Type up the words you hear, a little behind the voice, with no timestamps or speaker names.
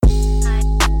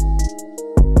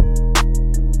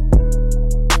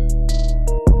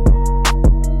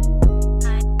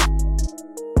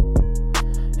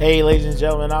Hey, ladies and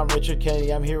gentlemen, I'm Richard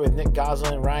Kennedy. I'm here with Nick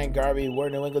Goslin and Ryan Garvey. We're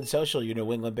New England Social, your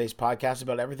New England-based podcast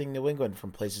about everything New England, from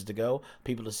places to go,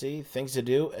 people to see, things to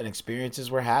do, and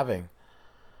experiences we're having.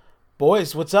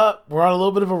 Boys, what's up? We're on a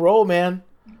little bit of a roll, man.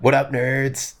 What up,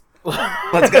 nerds?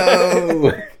 Let's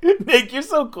go! Nick, you're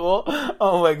so cool.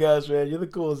 Oh my gosh, man. You're the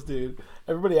coolest dude.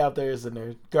 Everybody out there is a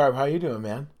nerd. Garb, how you doing,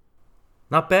 man?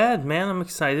 Not bad, man. I'm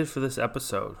excited for this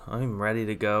episode. I'm ready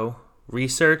to go.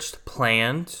 Researched,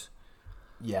 planned.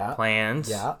 Yeah.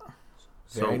 Yeah.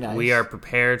 Very nice. We are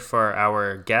prepared for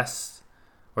our guests,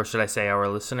 or should I say our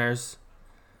listeners?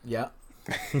 Yeah.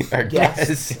 Our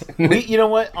guests. You know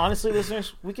what? Honestly,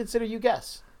 listeners, we consider you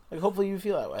guests. Like, hopefully you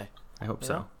feel that way. I hope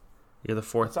so. You're the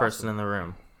fourth person in the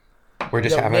room. We're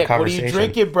just having Nick, a conversation. what are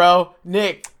you drinking, bro?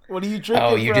 Nick, what are you drinking,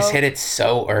 Oh, you bro? just hit it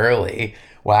so early.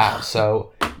 Wow.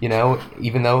 So,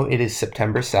 even though it is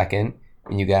September 2nd,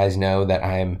 and you guys know that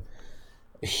I'm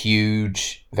a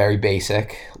huge, very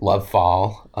basic, love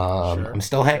fall. Sure, I'm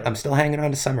still hanging on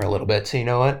to summer a little bit. So you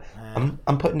know what?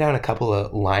 I'm putting down a couple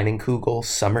of Leinenkugel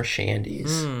summer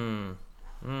shandies.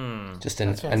 Just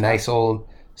a nice old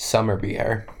summer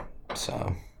beer.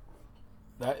 So,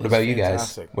 what about you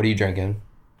guys? What are you drinking?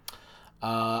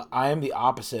 I am the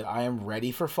opposite. I am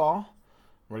ready for fall,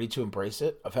 ready to embrace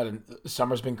it.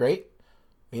 Summer's been great.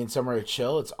 Me and Summer are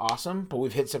chill. It's awesome. But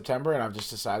we've hit September, and I've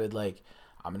just decided,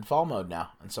 I'm in fall mode now.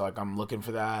 And so, I'm looking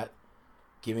for that.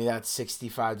 Give me that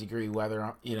 65-degree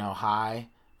weather, high,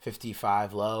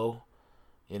 55 low,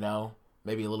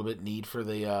 maybe a little bit need for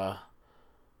the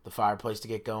fireplace to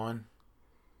get going.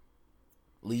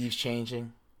 Leaves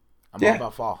changing. I'm all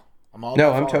about fall.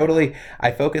 I'm totally.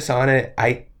 I focus on it.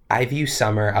 I view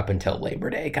summer up until Labor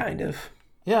Day, kind of.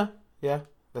 Yeah,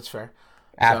 that's fair.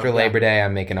 After Labor Day,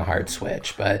 I'm making a hard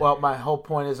switch. But my whole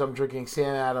point is I'm drinking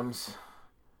Sam Adams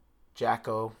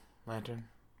Jacko Lantern,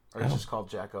 or it's just called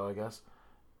Jacko, I guess.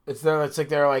 It's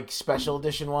their special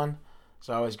edition one,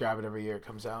 so I always grab it every year it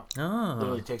comes out. Oh,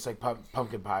 Literally tastes like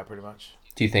pumpkin pie, pretty much.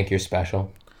 Do you think you're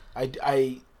special? I'm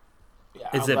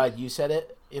glad you said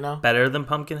it. better than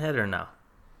Pumpkinhead or no?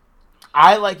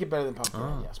 I like it better than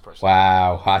Pumpkinhead. Yes, personally.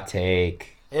 Wow, hot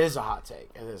take. It is a hot take.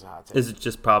 Is it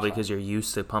just probably because you're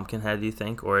used to Pumpkinhead, do you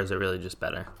think? Or is it really just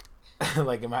better? Am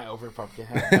I over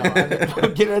Pumpkinhead? No,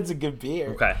 Pumpkinhead's a good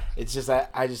beer. Okay. It's just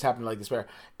I just happen to like this beer.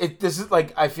 This is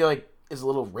I feel like is a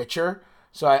little richer.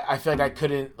 So I feel like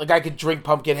I could drink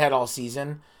Pumpkinhead all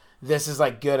season. This is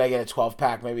good. I get a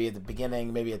 12-pack maybe at the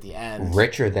beginning, maybe at the end.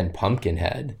 Richer than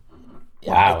Pumpkinhead.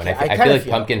 Yeah, wow, I feel like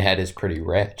Pumpkinhead is pretty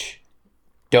rich.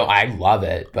 I love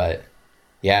it, but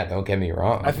yeah, don't get me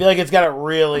wrong. I feel like it's got a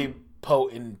really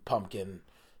potent pumpkin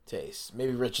taste.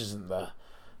 Maybe rich isn't the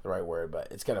right word, but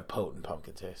it's got a potent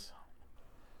pumpkin taste.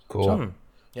 Cool. So,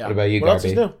 yeah. What about you, What else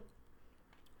is Garby? new?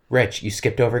 Rich, you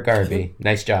skipped over Garby.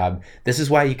 Nice job. This is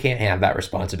why you can't have that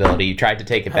responsibility. You tried to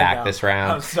take it back this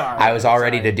round. I'm sorry. I was all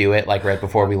ready to do it right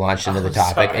before we launched into the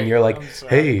topic, and you're like,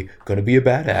 "Hey, gonna be a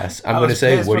badass. I'm gonna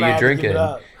say, what are you drinking?"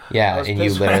 Yeah, and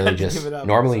you literally just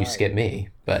normally you skip me,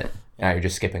 but now you're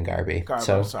just skipping Garby.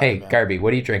 So hey, man. Garby,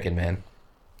 what are you drinking, man?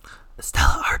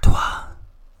 Stella Artois.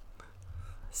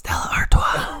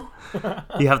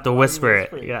 You have to whisper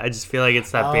it. Yeah, I just feel like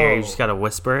it's that beer. You just gotta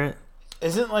whisper it.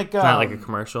 Isn't It's not like a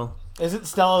commercial. Isn't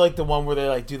Stella the one where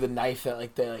they do the knife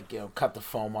that they cut the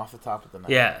foam off the top of the knife?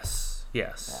 Yes.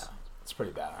 Yeah, it's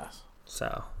pretty badass.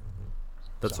 So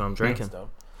that's what I'm drinking.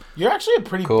 You're actually a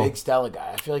pretty Cool. big Stella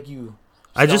guy. I feel like you.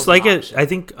 I just like it. I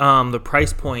think the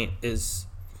price point is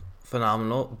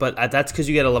phenomenal, but that's because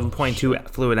you get 11.2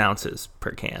 fluid ounces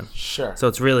per can. Sure. So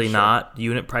it's really not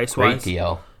unit price Great wise.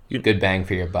 deal. Good bang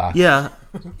for your buck. Yeah.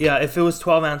 If it was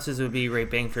 12 ounces, it would be great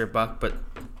bang for your buck. But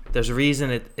there's a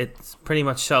reason it pretty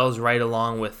much sells right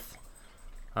along with,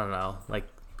 I don't know, like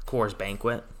Coors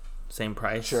Banquet, same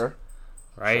price. Sure.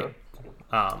 Right.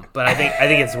 Sure. But I think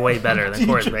it's way better than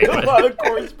Coors Banquet. Banquet. A lot of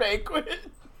Coors Banquet.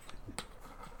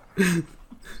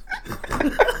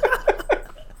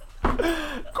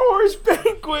 Coors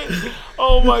Banquet.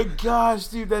 Oh my gosh,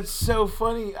 dude, that's so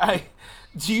funny.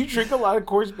 Do you drink a lot of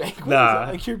Coors Banquet? Nah. Is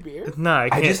that like your beer? No, I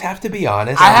can't. I just have to be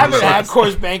honest. I haven't had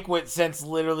Coors Banquet since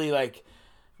literally like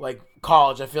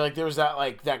college. I feel like there was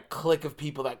that clique of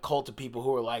people, that cult of people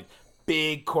who were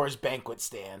big Coors Banquet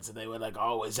stands, and they would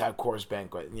always have Coors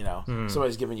Banquet.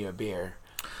 Somebody's giving you a beer.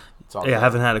 It's all I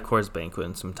haven't had a Coors Banquet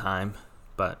in some time,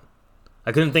 but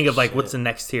I couldn't think of what's the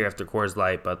next tier after Coors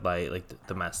Light, Bud Light, the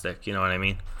domestic. You know what I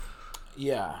mean?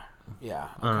 Yeah. Okay. I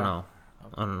don't know.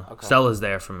 Okay. Stella's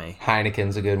there for me.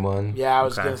 Heineken's a good one. Yeah, I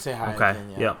was gonna say Heineken.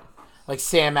 Okay. Yeah. Like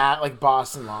Sam like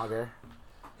Boston Lager.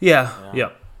 Yeah.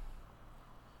 Yep.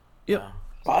 Yeah.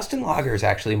 Boston Lager is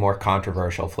actually more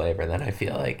controversial flavor than I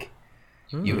feel like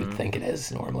you would think it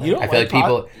is normally. You don't I feel like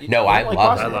people. No, I like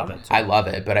love Boston it. I love it, too. I love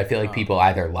it, but I feel like people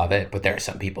either love it, but there are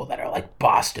some people that are like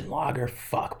Boston Lager.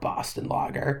 Fuck Boston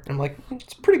Lager. I'm like,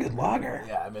 it's a pretty good lager.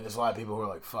 Yeah, I mean, there's a lot of people who are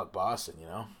like, "Fuck Boston," you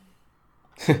know.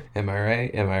 Am I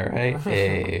right? Am I right?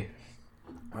 Hey.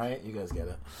 Right, you guys get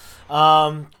it.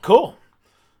 Cool.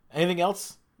 Anything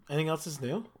else? Anything else is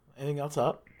new? Anything else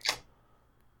up?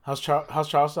 How's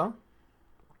Charlestown?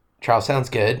 Charlestown's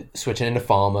good. Switching into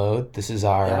fall mode. This is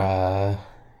our,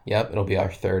 it'll be our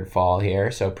third fall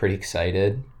here, so pretty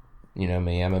excited. You know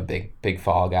me, I'm a big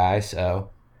fall guy, so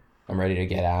I'm ready to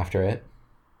get after it.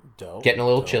 Dope. Getting a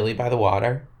little chilly by the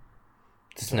water.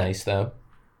 It's nice, though.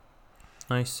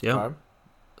 Nice, yeah. Barb?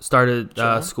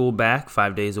 Started school back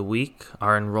 5 days a week.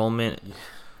 Our enrollment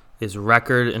is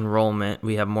record enrollment.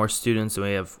 We have more students than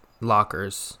we have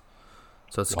lockers.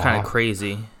 So it's kind of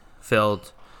crazy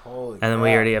filled. Holy And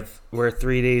then crap. we're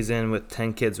 3 days in with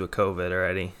 10 kids with COVID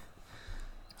already.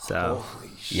 So,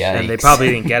 Holy shit. Yeah. and they probably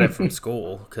didn't get it from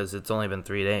school because it's only been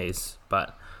 3 days.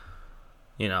 But,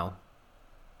 you know,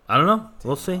 I don't know.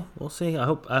 We'll see. I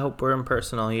hope we're in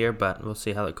person all year, but we'll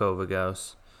see how the COVID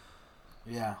goes.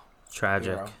 Yeah.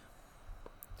 Tragic. Hero.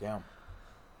 Damn.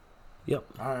 Yep.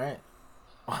 All right.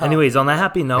 Anyways, on that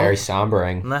happy note. Very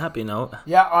sombering. On that happy note.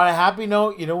 Yeah. On a happy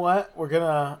note, you know what? We're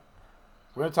gonna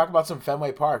talk about some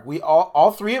Fenway Park. We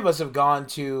all three of us have gone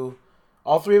to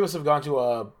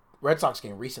a Red Sox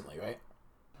game recently, right?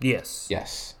 Yes.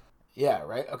 Yes. Yeah,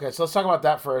 right. Okay, so let's talk about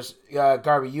that first.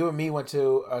 Garby, you and me went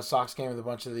to a Sox game with a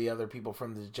bunch of the other people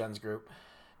from the Gens group,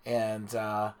 and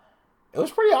it was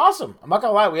pretty awesome. I'm not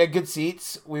gonna lie, we had good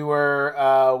seats. We were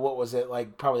what was it,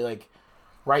 like probably like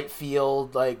right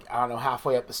field, like I don't know,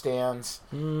 halfway up the stands,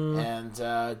 and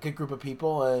good group of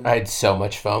people. And I had so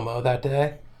much FOMO that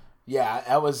day.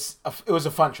 yeah, it was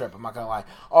a fun trip. I'm not gonna lie.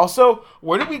 Also,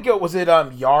 where did we go? Was it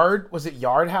Yard? Was it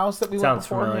Yard House that we Sounds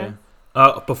went familiar.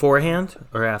 beforehand? Beforehand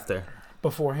or after?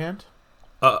 Beforehand?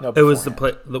 No, it was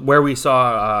where we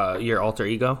saw your alter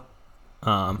ego.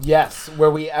 Yes, where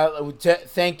we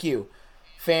thank you,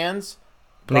 fans.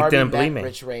 Nick Garby didn't met believe me.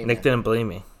 Rich Raymond. Nick didn't believe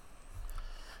me.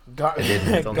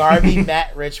 Garby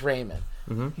met Rich Raymond.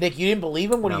 Mm-hmm. Nick, you didn't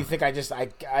believe him? What do you think? I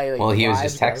like, Well, he was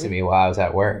just bribed texting Garby? me while I was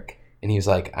at work, and he was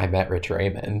like, I met Rich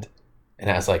Raymond. And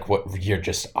I was like, "What? You're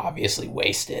just obviously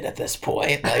wasted at this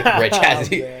point. Like Rich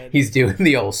he's doing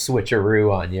the old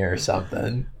switcheroo on you or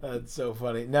something." That's so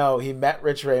funny. No, he met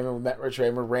Rich Raymond. We met Rich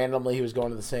Raymond randomly. He was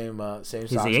going to the same Sox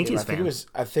He's a game. Yankees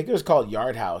I think it was called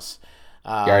Yard House.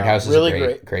 Yard House is really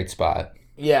a great spot.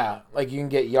 Yeah, like you can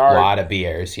get A yard. lot of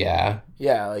beers, yeah.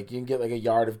 Yeah, like you can get like a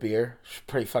yard of beer. It's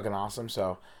pretty fucking awesome.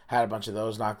 So had a bunch of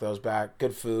those, knocked those back.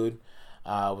 Good food.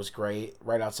 Was great.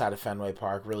 Right outside of Fenway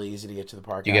Park. Really easy to get to the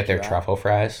park. Do you get after their that. truffle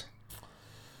fries?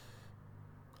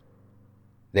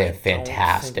 They have don't think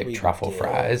fantastic we truffle did.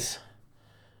 fries.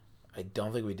 I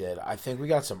don't think we did. I think we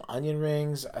got some onion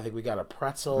rings. I think we got a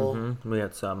pretzel. We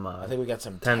had some. I think we got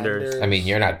some Tenders. tenders. I mean,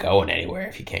 you're not going anywhere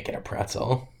if you can't get a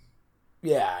pretzel.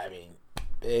 Yeah, I mean,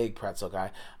 big pretzel guy.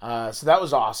 So that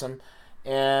was awesome.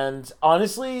 And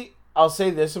honestly, I'll say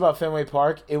this about Fenway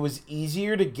Park. It was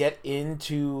easier to get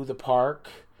into the park.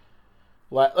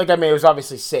 Like I mean, it was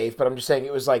obviously safe, but I'm just saying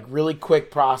it was like really quick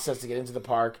process to get into the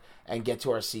park and get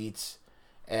to our seats.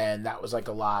 And that was like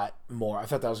a lot more. I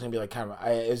thought that was going to be like kind of...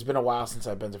 it's been a while since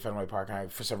I've been to Fenway Park, and I,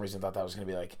 for some reason, thought that was going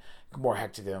to be like more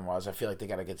hectic than it was. I feel like they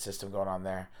got a good system going on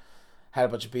there. Had a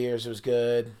bunch of beers. It was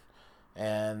good.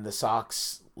 And the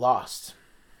Sox lost.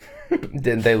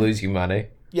 Didn't they lose you money?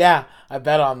 Yeah, I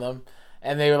bet on them.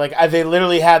 And they were like... they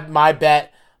literally had my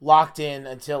bet locked in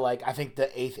until like, I think the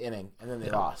 8th inning. And then they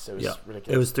lost. It was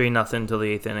ridiculous. It was 3-0 till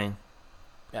the 8th inning.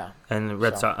 Yeah. And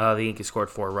the Yankees scored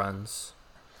 4 runs.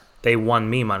 They won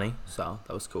me money, so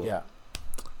that was cool. Yeah.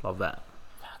 Love that.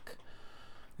 Fuck.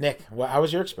 Nick, how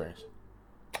was your experience?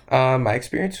 My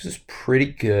experience was pretty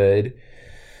good.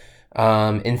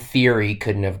 In theory,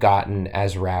 couldn't have gotten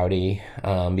as rowdy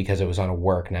because it was on a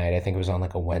work night. I think it was on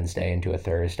like a Wednesday into a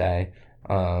Thursday.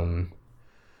 But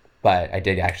I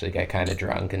did actually get kind of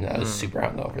drunk, and I was super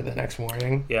hungover the next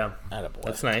morning. Yeah, Attaboy.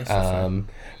 that's nice.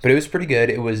 But it was pretty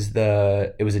good. It was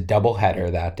a double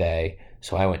header that day.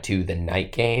 So I went to the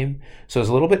night game. So it was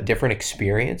a little bit different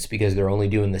experience because they're only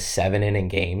doing the 7-inning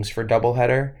games for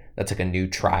doubleheader. That's like a new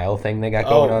trial thing they got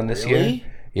going on this year.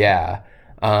 Yeah.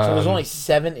 So there's only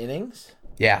 7 innings?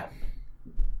 Yeah.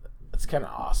 That's kind of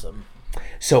awesome.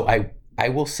 So I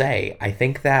will say, I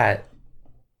think that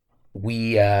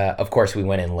we, of course, we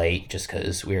went in late just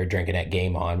because we were drinking at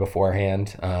Game On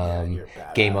beforehand. You're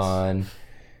badass. Game On,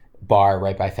 bar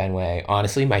right by Fenway.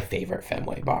 Honestly, my favorite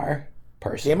Fenway bar.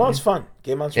 personally. Game Mode's fun.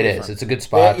 Game Mode's really fun. It's a good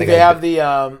spot. They have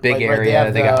the big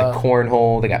area. They got like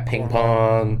cornhole. They got ping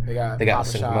pong. They got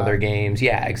some other games.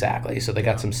 Yeah, exactly. So they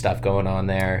got some stuff going on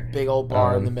there. Big old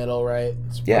bar in the middle, right?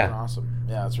 It's fucking awesome.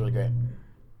 Yeah, it's really great.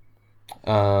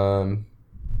 What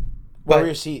were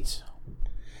your seats?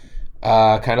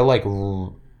 Kind of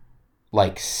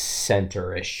like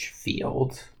center-ish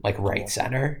field, like right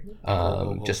center,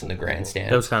 just in the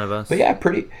grandstand. That was kind of us. But yeah,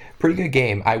 pretty good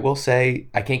game. I will say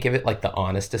I can't give it like the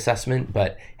honest assessment,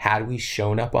 but had we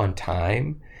shown up on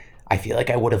time, I feel like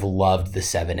I would have loved the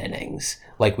 7 innings.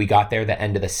 Like we got there the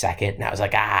end of the second, and I was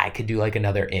like, I could do like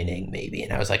another inning maybe.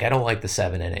 And I was like, I don't like the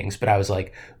 7 innings, but I was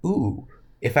like, ooh,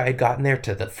 if I had gotten there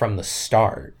from the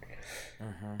start.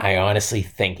 I honestly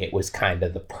think it was kind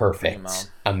of the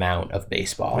perfect amount of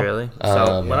baseball. Really?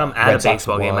 So when I'm at a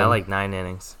baseball game, I like 9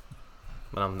 innings.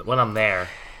 When I'm there,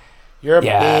 you're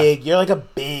like a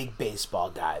big baseball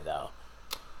guy though.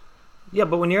 Yeah,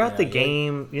 but when you're at the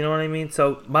game, you know what I mean.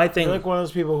 So my thing, you're like one of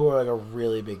those people who are like a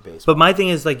really big baseball. But my thing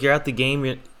is like you're at the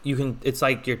game, you can. It's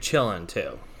like you're chilling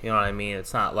too. You know what I mean?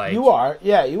 It's not like you are.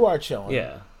 Yeah, you are chilling.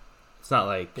 Yeah, it's not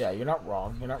like you're not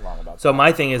wrong. You're not wrong about that. So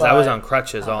my thing is, I was on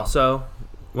crutches also.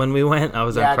 When we went, I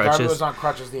was on crutches. Garvey was on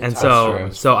crutches the entire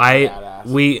and so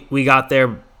we got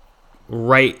there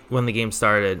right when the game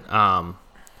started,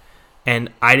 and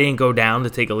I didn't go down to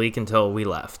take a leak until we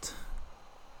left.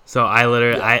 So I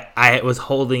literally I was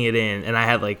holding it in, and I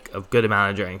had like a good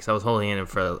amount of drinks. I was holding it in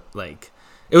for like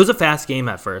it was a fast game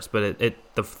at first, but the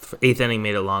 8th inning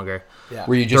made it longer. Yeah.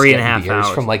 Were you just 3.5 hours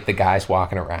from like the guys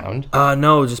walking around?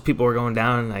 No, just people were going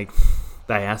down and like.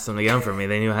 I asked them to get them for me.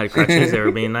 They knew I had crutches. They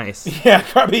were being nice. Yeah,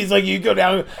 Garby's like, you go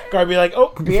down. Garby like,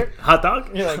 oh, beer. Hot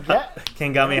dog? You're like, yeah.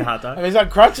 Ken got me a hot dog. I mean, he's on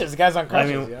crutches. The guy's on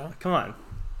crutches, you know? Come on.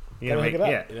 You gotta hook it up.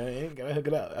 Yeah. You know, you gotta hook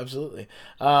it up. Absolutely.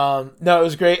 No, it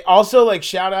was great. Also, like,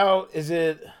 shout out,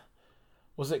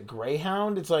 was it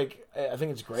Greyhound? It's like, I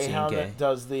think it's Greyhound that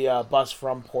does the bus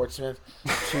from Portsmouth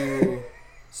to...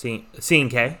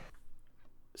 C&K?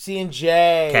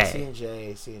 C&J.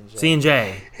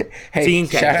 Hey,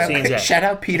 shout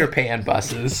out Peter Pan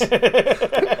buses.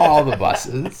 All the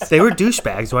buses. They were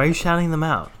douchebags. Why are you shouting them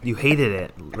out? You hated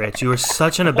it, Rich. You were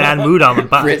such in a bad mood on the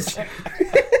bus.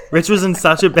 Rich was in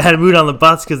such a bad mood on the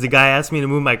bus because the guy asked me to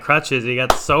move my crutches. He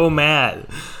got so mad.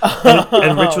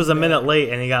 And Rich was a minute late,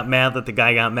 and he got mad that the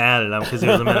guy got mad at him because he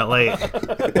was a minute late.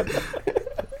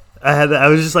 I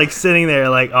was just like sitting there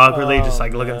like awkwardly, just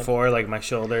like looking forward, like my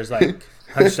shoulders like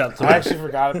hunched up to I actually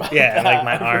forgot about that. Yeah, like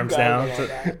my arms down.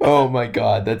 Oh my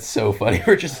god, that's so funny.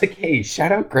 We're just like, hey,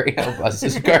 shout out Greyhound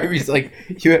buses. Garby's like,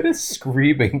 you had a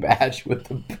screaming match with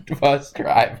the bus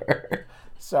driver.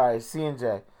 Sorry,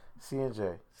 C&J.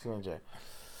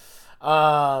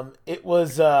 It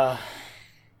was I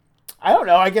don't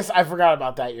know. I guess I forgot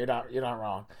about that. You're not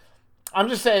wrong. I'm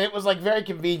just saying it was like very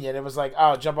convenient. It was like,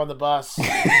 oh, jump on the bus.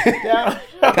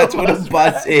 That's what a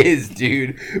bus is,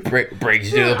 dude.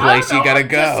 Brings you to the place you gotta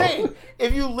go. Just saying,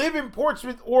 if you live in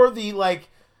Portsmouth or the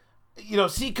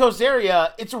Seacoast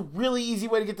area, it's a really easy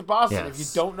way to get to Boston. Yes. If you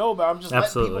don't know about it, I'm just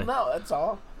letting people know. That's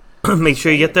all. Make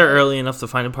sure you get there early enough to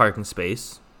find a parking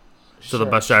space. So the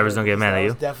bus drivers don't get mad at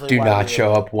you. Do not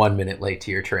show up 1 minute late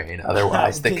to your train.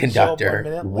 Otherwise, the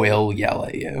conductor will yell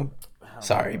at you.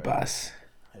 Sorry, bus.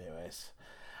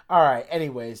 All right.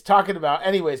 Anyways, talking about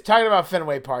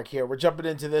Fenway Park here. We're jumping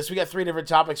into this. We got 3 different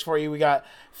topics for you. We got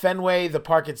Fenway, the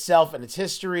park itself, and its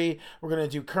history. We're going to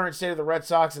do current state of the Red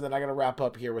Sox, and then I'm going to wrap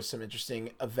up here with some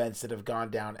interesting events that have gone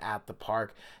down at the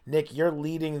park. Nick, you're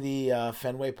leading the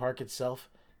Fenway Park itself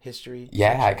history. Yeah,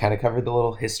 section. I kind of covered the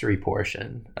little history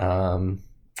portion. All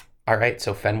right.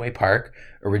 So Fenway Park,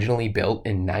 originally built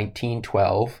in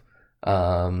 1912.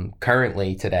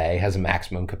 Currently today has a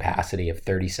maximum capacity of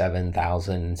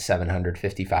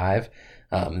 37,755.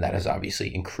 That has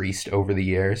obviously increased over the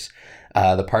years.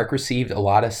 The park received a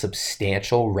lot of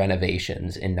substantial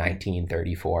renovations in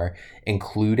 1934,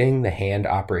 including the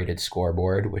hand-operated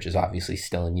scoreboard, which is obviously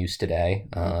still in use today.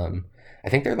 I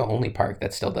think they're the only park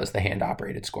that still does the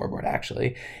hand-operated scoreboard,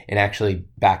 actually. And actually,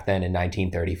 back then in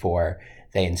 1934,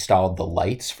 they installed the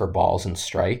lights for balls and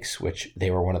strikes, which they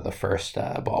were one of the first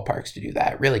ballparks to do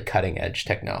that. Really cutting-edge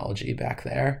technology back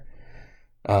there.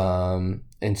 And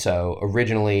so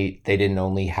originally, they didn't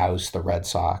only house the Red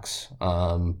Sox,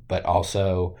 but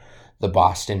also the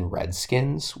Boston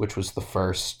Redskins, which was the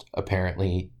first,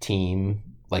 apparently, team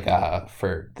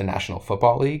for the National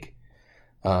Football League,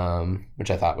 which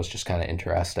I thought was just kind of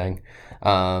interesting.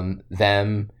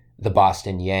 The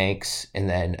Boston Yanks, and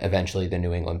then eventually the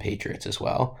New England Patriots as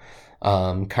well.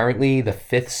 Currently the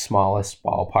 5th smallest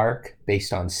ballpark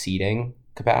based on seating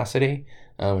capacity,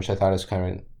 which I thought is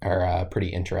kind of pretty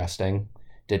interesting.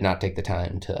 did not take the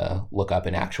time to look up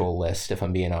an actual list, if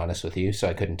I'm being honest with you, so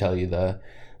I couldn't tell you the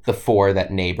 4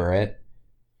 that neighbor it.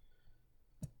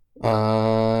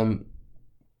 Oh,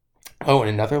 and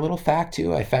another little fact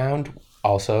too I found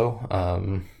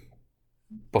also,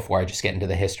 before I just get into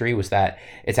the history, was that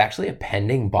it's actually a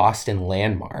pending Boston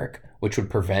landmark, which would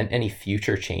prevent any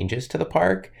future changes to the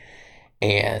park.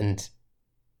 And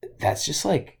that's just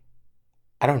like,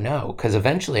 I don't know, because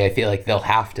eventually I feel like they'll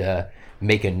have to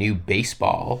make a new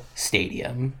baseball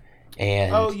stadium.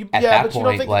 And at that point, you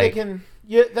don't think like, they can?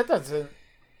 Yeah, that doesn't.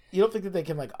 You don't think that they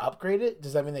can like upgrade it?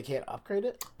 Does that mean they can't upgrade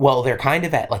it? Well, they're kind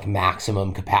of at like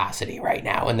maximum capacity right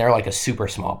now, and they're like a super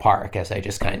small park, as I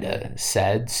just kind of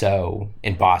said. So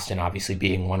in Boston, obviously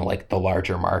being one of like the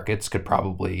larger markets, could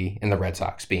probably, and the Red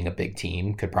Sox being a big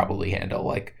team, could probably handle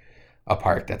like a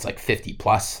park that's like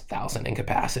 50,000+ in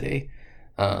capacity.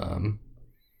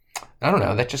 I don't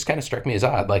know. That just kind of struck me as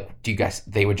odd. Like, do you guys,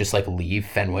 they would just like leave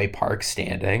Fenway Park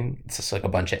standing? It's just like a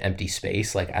bunch of empty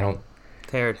space. Like, I don't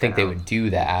think they would do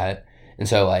that. And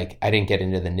so like, I didn't get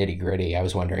into the nitty gritty. I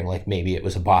was wondering like, maybe it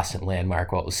was a Boston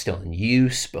landmark while it was still in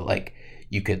use, but like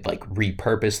you could like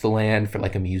repurpose the land for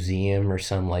like a museum or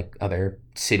some like other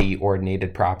city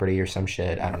ordinated property or some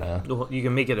shit. I don't know. You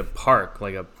can make it a park,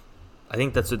 like I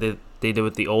think that's what they did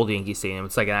with the old Yankee Stadium.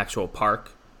 It's like an actual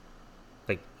park,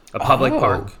 like a public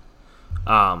park.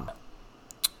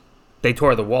 They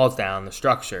tore the walls down, the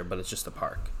structure, but it's just a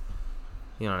park.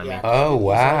 You know what I mean? Oh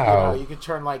wow! You could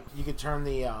turn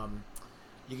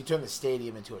the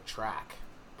stadium into a track,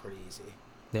 pretty easy.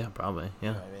 Yeah, probably. Yeah.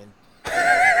 You know what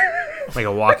I mean? Like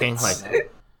a walking,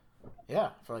 like. Yeah,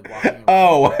 for like walking. Around.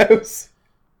 Oh,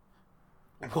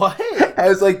 What? I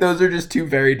was like, those are just two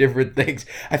very different things.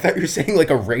 I thought you were saying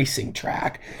like a racing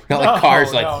track, not like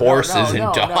cars, like horses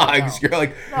and dogs. You're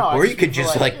like, or you could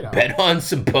just like bet on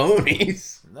some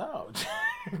ponies. No.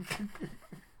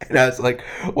 And I was like,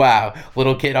 wow,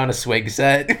 little kid on a swing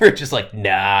set. We're just like,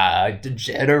 nah,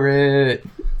 degenerate.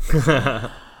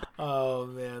 Oh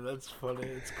man, that's funny.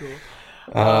 It's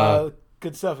cool.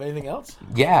 Good stuff. Anything else?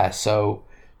 Yeah. So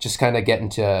just kind of get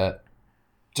into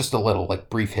just a little like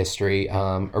brief history.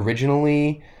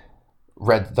 Originally,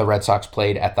 the Red Sox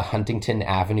played at the Huntington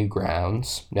Avenue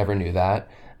grounds. Never knew that.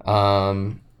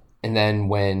 And then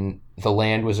when the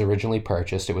land was originally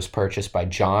purchased, it was purchased by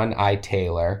John I.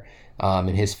 Taylor, and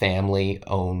his family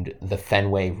owned the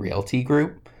Fenway Realty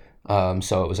Group.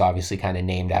 So it was obviously kind of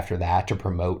named after that to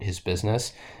promote his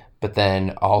business. But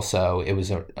then also it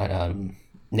was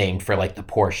named for like the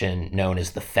portion known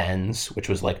as the Fens, which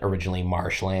was like originally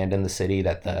marshland in the city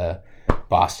that the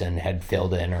Boston had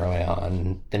filled in early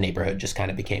on. The neighborhood just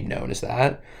kind of became known as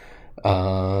that.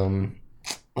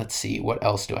 Let's see, what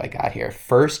else do I got here?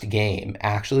 First game.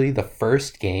 Actually, the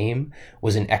first game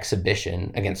was an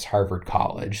exhibition against Harvard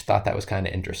College. Thought that was kind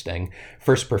of interesting.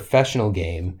 First professional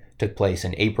game took place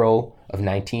in April of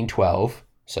 1912.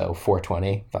 So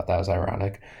 420. Thought that was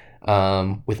ironic.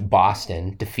 With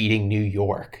Boston defeating New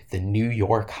York, the New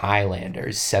York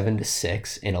Highlanders,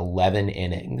 7-6 in 11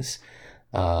 innings.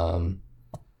 So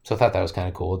I thought that was kind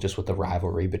of cool, just with the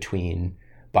rivalry between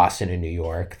Boston and New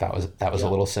York. That was a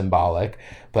little symbolic.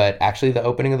 But actually, the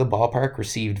opening of the ballpark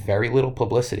received very little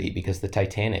publicity because the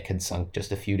Titanic had sunk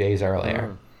just a few days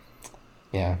earlier.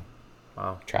 Yeah.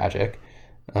 Wow. Tragic.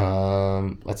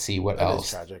 Let's see what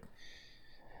else. That is tragic.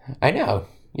 I know.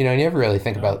 You know, you never really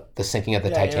think about the sinking of the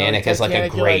Titanic as like a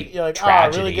great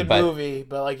tragedy. Really good movie,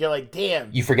 but like you're like, damn.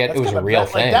 You forget it was a real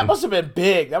thing. Like, that must have been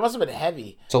big. That must have been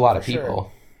heavy. It's a lot of people.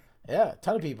 Sure. Yeah, a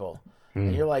ton of people.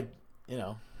 And you're like, you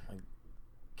know, like,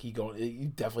 keep going. You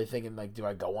definitely thinking like, do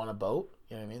I go on a boat?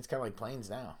 You know what I mean? It's kind of like planes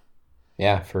now.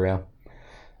 Yeah, for real.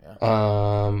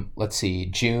 Yeah. Let's see.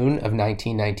 June of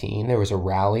 1919, there was a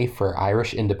rally for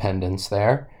Irish independence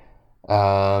there.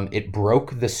 It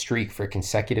broke the streak for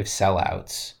consecutive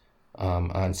sellouts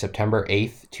on September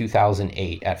 8th,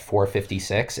 2008 at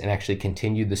 456, and actually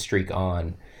continued the streak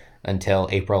on until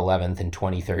April 11th in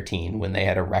 2013 when they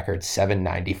had a record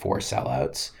 794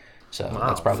 sellouts. So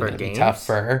that's probably going to be tough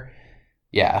for her.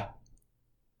 Yeah.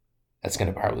 That's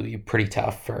going to probably be pretty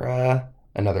tough for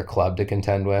another club to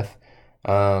contend with.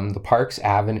 The park's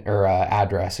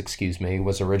address,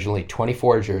 was originally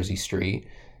 24 Jersey Street,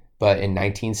 but in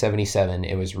 1977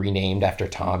 it was renamed after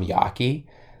Tom Yawkey,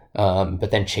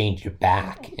 but then changed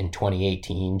back in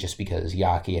 2018 just because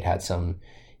Yawkey had some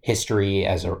history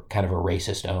as a kind of a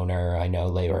racist owner. I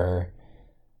know they were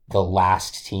the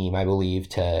last team, I believe,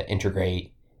 to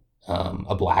integrate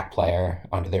a black player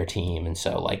onto their team. And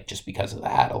so, like, just because of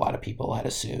that, a lot of people had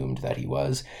assumed that he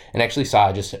was. And I actually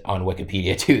saw just on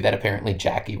Wikipedia, too, that apparently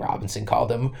Jackie Robinson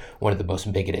called him one of the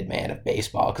most bigoted men of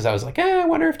baseball. Because I was like, I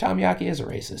wonder if Tom Yaki is a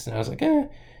racist. And I was like,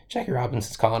 Jackie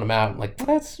Robinson's calling him out. I'm like,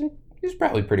 he's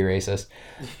probably pretty racist.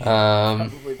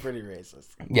 Probably pretty racist.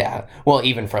 Yeah. Well,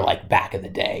 even for, like, back in the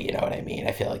day, you know what I mean?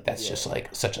 I feel like that's just,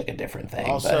 like, such, like, a different thing.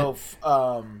 Also,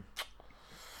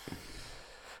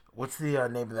 what's the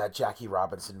name of that Jackie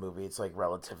Robinson movie? It's like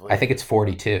relatively. I think it's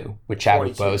 42 with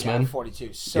Chadwick 42, Boseman. Yeah,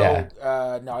 42. So,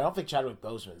 no, I don't think Chadwick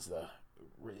Boseman's the.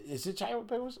 Is it Chadwick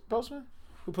Boseman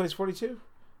who plays 42?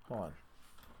 Hold on.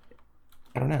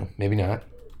 I don't know. Maybe not.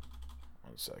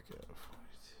 1 second. 42.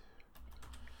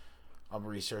 I'm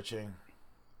researching.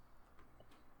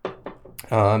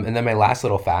 And then my last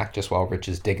little fact, just while Rich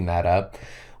is digging that up,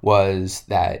 was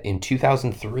that in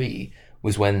 2003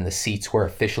 was when the seats were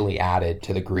officially added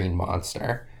to the Green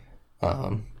Monster.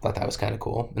 Thought that was kind of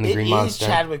cool. And the Green Monster.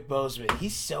 Chadwick Boseman.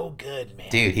 He's so good, man.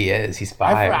 Dude, he is. He's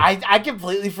fire. I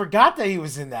completely forgot that he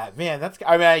was in that. Man, I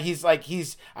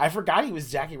forgot he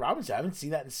was Jackie Robinson. I haven't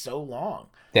seen that in so long.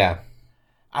 Yeah.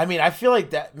 I mean, I feel like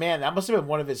that must have been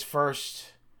one of his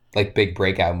first like big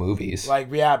breakout movies.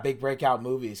 Big breakout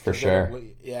movies. For sure.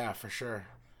 Yeah, for sure.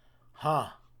 Huh.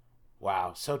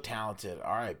 Wow, so talented.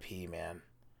 R.I.P. man.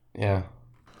 Yeah.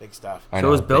 Big stuff. So it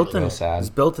was built in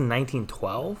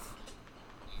 1912?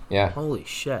 Yeah. Holy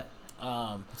shit.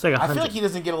 It's like I feel like he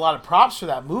doesn't get a lot of props for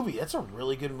that movie. That's a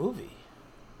really good movie.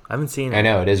 I haven't seen it. I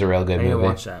know, it is a real good movie. I need to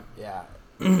watch that. Yeah.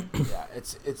 Yeah,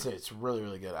 it's really,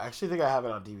 really good. I actually think I have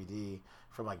it on DVD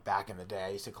from like back in the day. I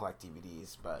used to collect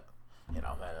DVDs, but then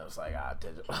it was like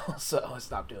digital, so I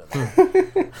stopped doing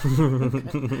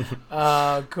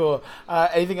that. Cool.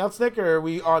 Anything else, Nick, or are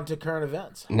we on to current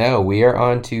events? No, we are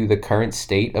on to the current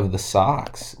state of the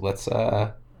Sox. Let's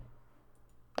get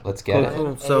it.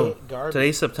 Cool. So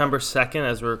today's September 2nd,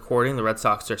 as we're recording, the Red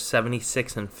Sox are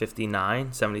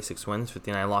 76-59, 76 wins,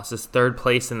 59 losses, third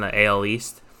place in the AL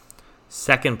East,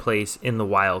 second place in the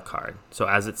wild card. So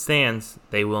as it stands,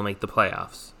 they will make the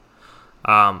playoffs.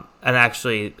 And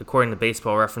actually, according to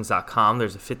BaseballReference.com,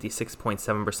 there's a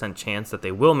 56.7% chance that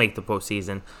they will make the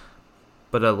postseason,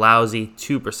 but a lousy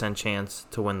 2% chance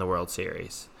to win the World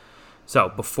Series. So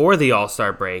before the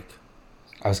All-Star break,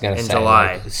 I was going to say,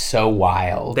 July, like, so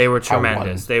wild. They were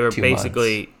tremendous. They were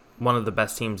basically one of the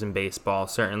best teams in baseball,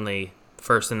 certainly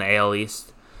first in the AL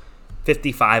East,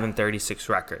 55-36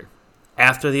 record.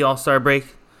 After the All-Star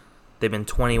break, they've been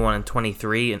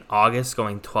 21-23 in August,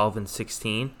 going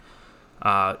 12-16.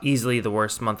 Easily the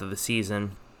worst month of the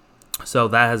season. So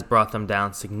that has brought them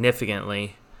down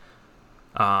significantly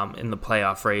in the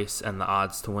playoff race and the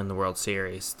odds to win the World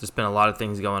Series. There's been a lot of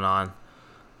things going on.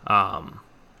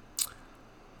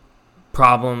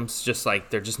 Problems, just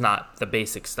like they're just not the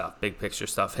basic stuff, big picture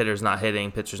stuff. Hitters not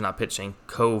hitting, pitchers not pitching.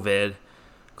 COVID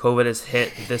has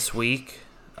hit this week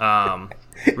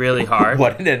really hard.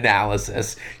 What an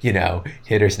analysis.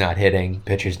 Hitters not hitting,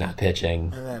 pitchers not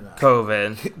pitching. And then,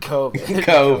 COVID.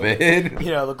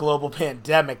 The global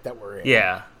pandemic that we're in.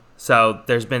 Yeah. So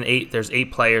there's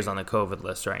 8 players on the COVID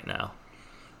list right now.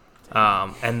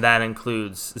 And that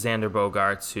includes Xander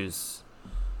Bogaerts, who's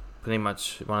pretty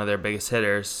much one of their biggest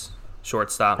hitters,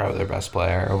 shortstop. Probably their best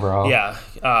player overall. Yeah.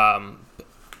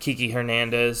 Kiki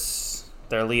Hernandez,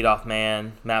 their leadoff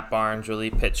man, Matt Barnes,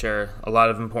 relief pitcher, a lot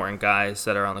of important guys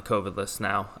that are on the COVID list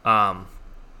now.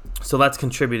 So that's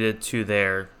contributed to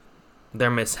their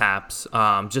mishaps.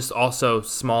 Just also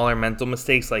smaller mental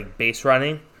mistakes like base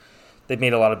running. They've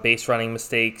made a lot of base running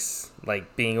mistakes,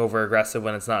 like being over aggressive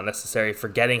when it's not necessary,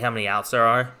 forgetting how many outs there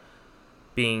are,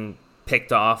 being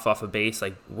picked off a base,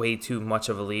 like way too much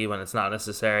of a lead when it's not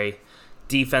necessary.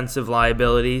 Defensive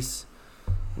liabilities.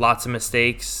 Lots of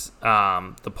mistakes.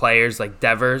 The players like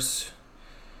Devers,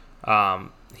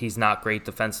 he's not great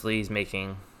defensively. He's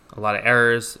making a lot of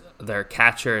errors. Their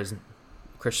catcher is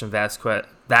Christian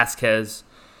Vasquez.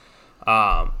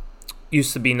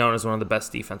 Used to be known as one of the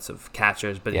best defensive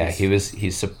catchers, but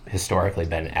he's historically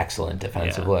been excellent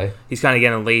defensively. Yeah. He's kind of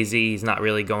getting lazy. He's not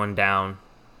really going down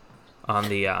on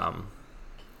the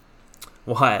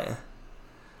what?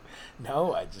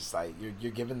 No,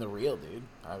 you're giving the real, dude.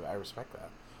 I respect that.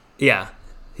 Yeah,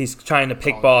 he's trying to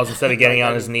pick balls instead of getting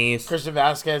on his knees. Christian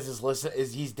Vasquez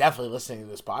he's definitely listening to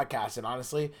this podcast, and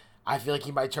honestly, I feel like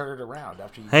he might turn it around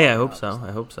after you. Hey, I hope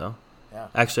so. Yeah.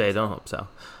 Actually, I don't hope so.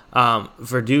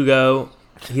 Verdugo,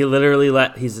 he literally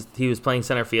he was playing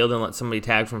center field and let somebody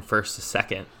tag from first to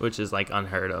second, which is like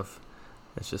unheard of.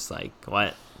 It's just like,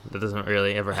 what? That doesn't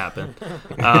really ever happen.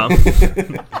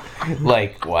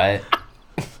 Like what?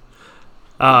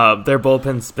 Their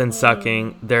bullpen's been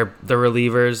sucking. The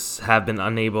relievers have been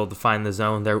unable to find the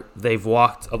zone. They've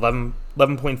walked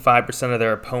 11.5% of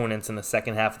their opponents in the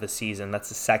second half of the season. That's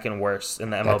the second worst in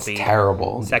the MLB. That's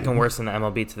terrible. Second worst in the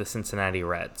MLB to the Cincinnati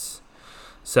Reds.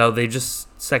 So they just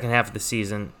second half of the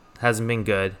season hasn't been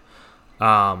good.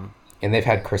 And they've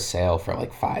had Chris Sale for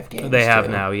like 5 games. They have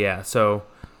now, yeah. So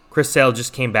Chris Sale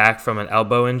just came back from an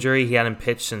elbow injury. He hadn't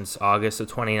pitched since August of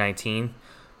 2019.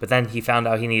 But then he found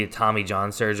out he needed Tommy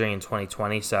John surgery in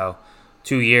 2020. So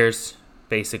 2 years,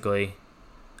 basically,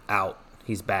 out.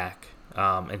 He's back.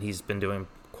 And he's been doing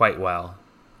quite well.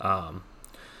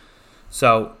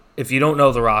 So if you don't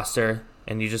know the roster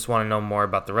and you just want to know more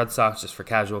about the Red Sox just for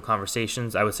casual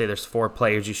conversations, I would say there's 4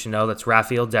 players you should know. That's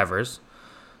Rafael Devers,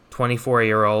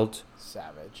 24-year-old.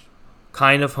 Savage.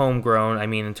 Kind of homegrown, I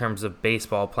mean, in terms of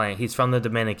baseball playing. He's from the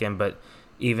Dominican, but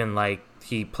even like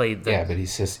he played the... Yeah, but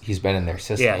he's been in their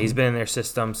system. Yeah, he's been in their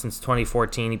system since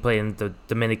 2014. He played in the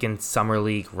Dominican Summer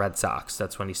League Red Sox.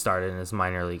 That's when he started in his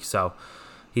minor league. So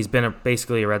he's been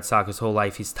basically a Red Sox his whole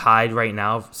life. He's tied right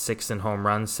now, 6th in home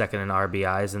runs, 2nd in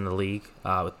RBIs in the league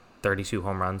with 32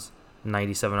 home runs,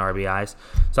 97 RBIs.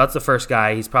 So that's the first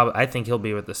guy. I think he'll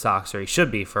be with the Sox, or he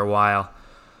should be for a while.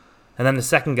 And then the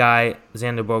second guy,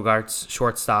 Xander Bogaerts,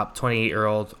 shortstop,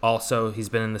 28-year-old. Also, he's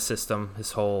been in the system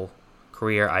his whole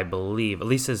career, I believe, at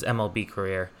least his MLB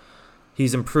career.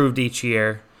 He's improved each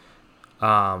year,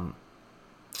 at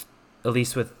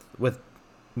least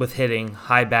with hitting,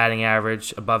 high batting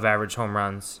average, above average home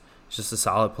runs. He's just a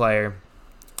solid player.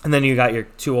 And then you got your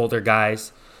 2 older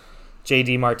guys,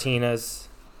 J.D. Martinez.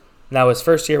 Now, his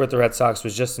first year with the Red Sox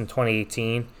was just in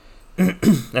 2018.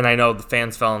 And I know the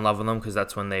fans fell in love with him because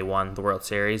that's when they won the World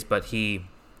Series. But he,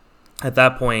 at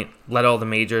that point, led all the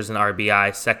majors in RBI,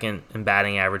 2nd in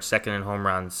batting average, 2nd in home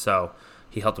runs. So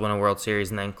he helped win a World Series.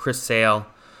 And then Chris Sale,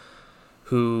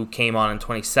 who came on in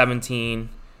 2017,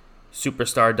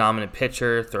 superstar dominant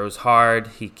pitcher, throws hard.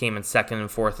 He came in 2nd and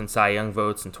 4th in Cy Young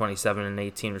votes in 27 and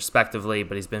 18 respectively.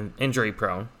 But he's been injury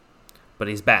prone. But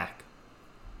he's back.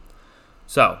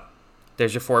 So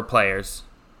there's your 4 players.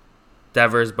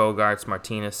 Devers, Bogaerts,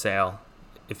 Martinez, Sale,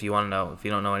 if you want to know, if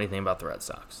you don't know anything about the Red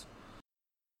Sox.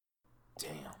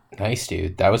 Damn. Nice,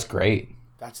 dude. That was great.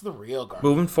 That's the real garbage.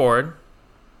 Moving forward,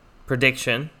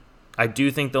 prediction, I do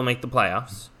think they'll make the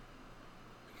playoffs.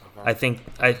 Okay.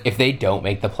 If they don't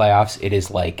make the playoffs, it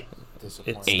is like... It's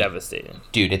devastating.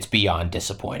 Dude, it's beyond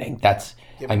disappointing.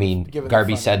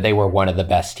 Garby said they were one of the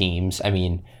best teams. I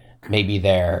mean, maybe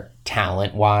they're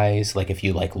talent-wise, like if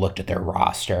you like looked at their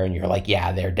roster and you're like,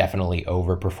 yeah, they're definitely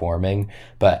overperforming.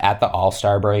 But at the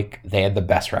All-Star break, they had the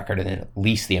best record in at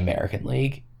least the American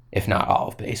League, if not all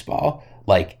of baseball.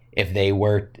 Like, if they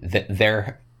were...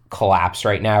 their collapse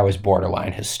right now is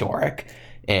borderline historic.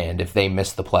 And if they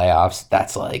miss the playoffs,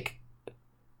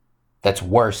 that's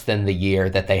worse than the year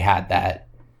that they had that.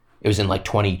 It was in like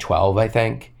 2012, I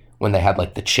think, when they had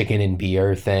like the chicken and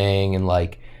beer thing and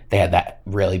like they had that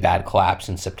really bad collapse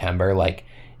in September. Like,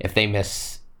 if they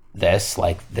miss this,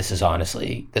 like, this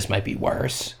might be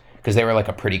worse. Because they were, like,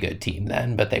 a pretty good team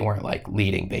then, but they weren't, like,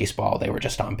 leading baseball. They were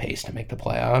just on pace to make the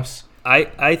playoffs.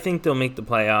 I think they'll make the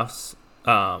playoffs.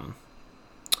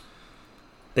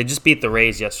 They just beat the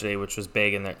Rays yesterday, which was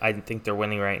big, and I think they're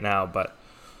winning right now. But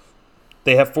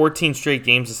they have 14 straight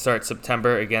games to start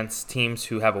September against teams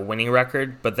who have a winning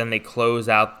record, but then they close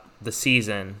out the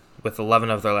season with 11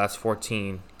 of their last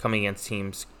 14 coming against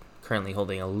teams currently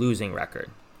holding a losing record.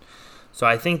 So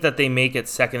I think that they make it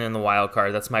second in the wild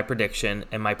card. That's my prediction.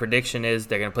 And my prediction is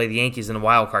they're going to play the Yankees in a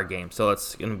wild card game. So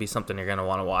that's going to be something you're going to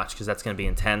want to watch because that's going to be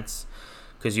intense.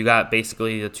 Because you got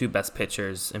basically the 2 best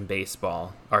pitchers in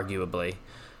baseball, arguably.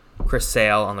 Chris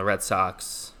Sale on the Red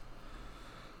Sox.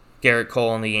 Garrett Cole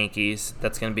on the Yankees.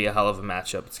 That's going to be a hell of a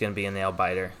matchup. It's going to be a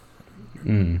nail-biter.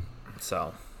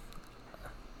 So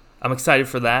I'm excited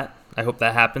for that. I hope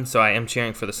that happens. So I am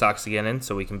cheering for the Sox to get in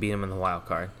so we can beat them in the wild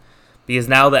card. Because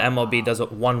now the MLB does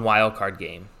one wild card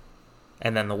game,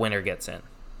 and then the winner gets in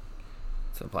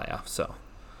to the playoffs. So,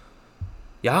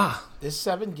 yeah. This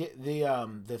the thing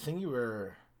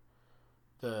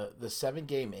the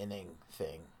 7-game inning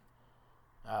thing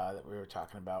that we were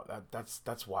talking about.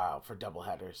 That's wild for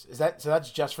doubleheaders.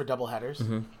 That's just for doubleheaders?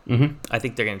 Mm-hmm. I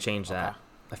think they're gonna change that.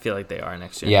 I feel like they are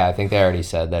next year. Yeah, I think they already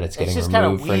said that it's getting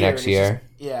removed for next year.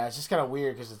 It's just kind of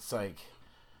weird because it's like.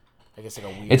 I guess like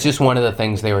a weird. It's just one of the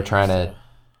things they were trying to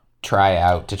try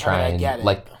out to try and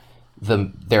like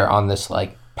they're on this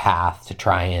like path to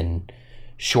try and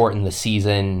shorten the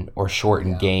season or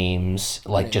shorten games,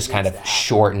 like just kind of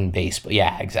shorten baseball.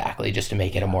 Yeah, exactly, just to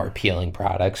make it a more appealing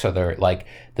product. So they're like,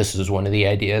 this is one of the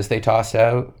ideas they tossed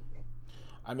out.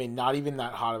 I mean, not even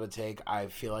that hot of a take. I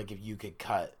feel like if you could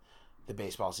cut the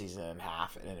baseball season in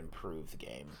half and improve the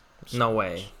game. No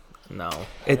way. No.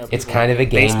 It's kind of a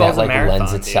game that like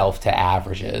lends itself to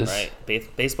averages. Right.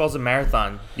 Baseball's a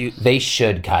marathon. They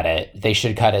should cut it. They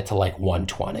should cut it to like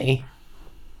 120.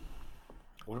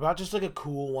 What about just like a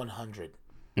cool 100?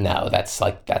 No, that's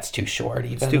too short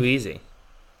even. It's too easy.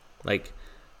 Like,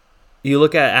 you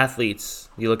look at athletes,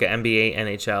 you look at NBA,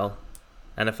 NHL,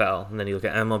 NFL, and then you look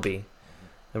at MLB.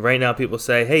 And right now people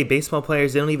say, hey, baseball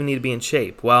players, they don't even need to be in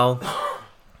shape. Well,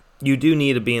 you do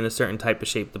need to be in a certain type of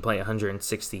shape to play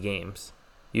 160 games.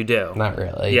 You do. Not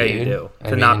really. Yeah, dude. you do.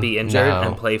 To not be injured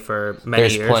and play for many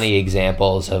years. There's plenty of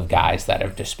examples of guys that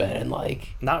have just been in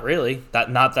like... Not really.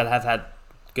 Not that have had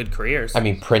good careers. I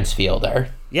mean, Prince Fielder.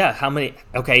 Yeah, how many...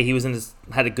 Okay, he was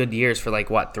had a good years for like,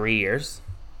 what, 3 years?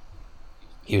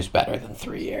 He was better than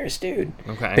 3 years, dude.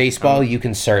 Okay. Baseball, you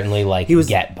can certainly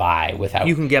get by without.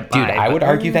 You can get by, dude. I would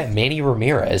argue that Manny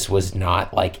Ramirez was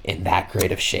not like in that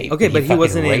great of shape. Okay, but he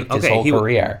wasn't in his whole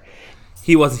career.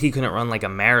 He wasn't. He couldn't run like a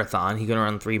marathon. He couldn't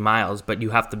run 3 miles. But you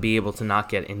have to be able to not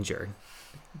get injured.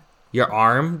 Your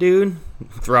arm, dude,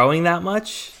 throwing that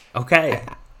much. Okay.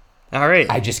 All right.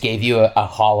 I just gave you a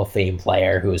Hall of Fame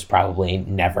player who was probably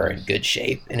never in good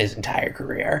shape in his entire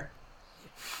career.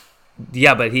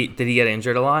 Yeah, but did he get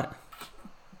injured a lot?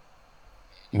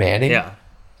 Manning? Yeah.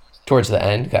 Towards the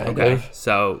end, kind of.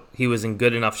 So he was in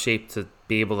good enough shape to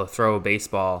be able to throw a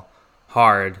baseball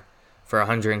hard for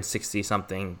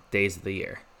 160-something days of the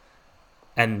year.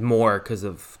 And more because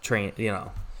of So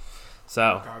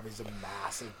Garvey's a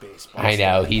massive baseball I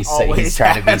know. stan. He's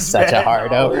trying to be such a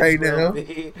hard-out right now.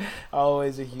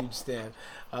 Always a huge stan.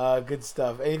 Good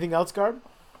stuff. Anything else, Garb?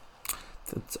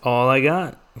 That's all I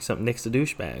got, except Nick's a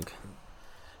douchebag.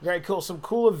 Very cool. Some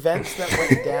cool events that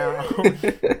went down.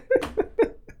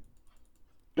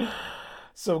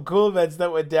 Some cool events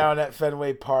that went down at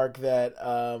Fenway Park that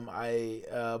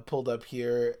I pulled up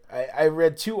here. I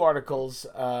read 2 articles,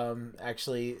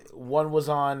 actually. One was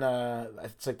on,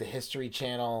 it's like the History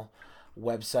Channel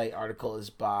website. Article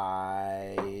is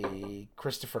by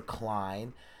Christopher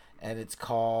Klein, and it's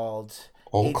called...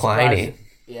 Old Kleiny.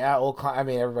 Yeah, I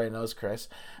mean, everybody knows Chris.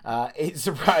 8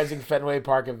 surprising Fenway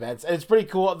Park events. And it's pretty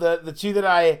cool. The 2 that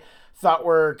I thought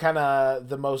were kind of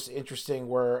the most interesting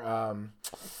were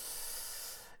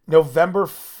November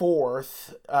 4th,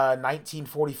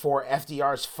 1944,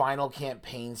 FDR's final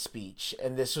campaign speech.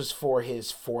 And this was for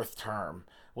his 4th term,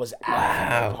 was at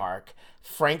Fenway Park.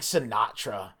 Frank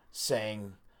Sinatra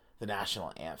sang the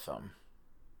national anthem.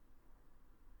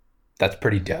 That's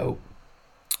pretty dope.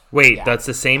 Wait, that's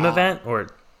the same event or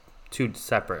 2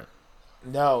 separate?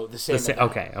 No, the same event.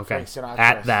 Okay.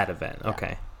 At that event. Yeah.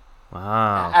 Okay.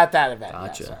 Wow. At that event.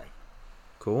 Gotcha. Yeah, sorry.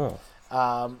 Cool.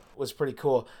 Was pretty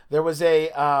cool. There was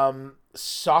a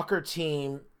soccer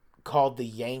team called the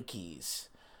Yankees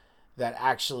that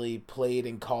actually played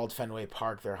and called Fenway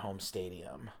Park their home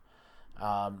stadium.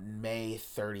 May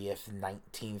 30th,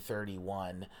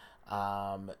 1931.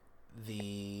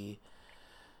 The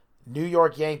New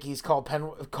York Yankees called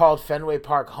Fenway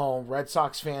Park home. Red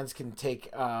Sox fans can take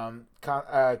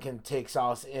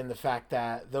solace in the fact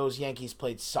that those Yankees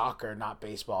played soccer, not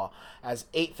baseball, as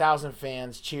 8,000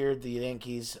 fans cheered the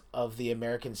Yankees of the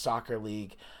American Soccer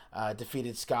League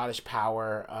defeated Scottish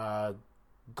power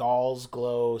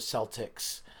Glasgow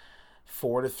Celtics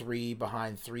 4-3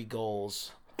 behind 3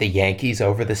 goals. The Yankees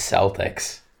over the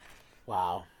Celtics.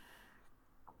 Wow.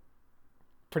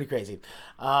 Pretty crazy.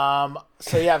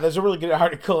 So yeah, there's a really good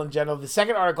article in general. The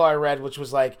second article I read, which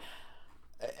was like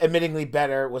admittingly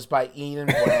better, was by Ian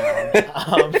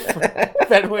Brown.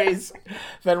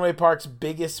 Fenway Park's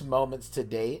biggest moments to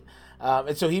date.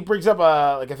 And so he brings up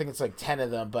I think it's like 10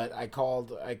 of them, but I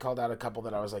called out a couple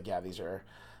that I was like, yeah, these are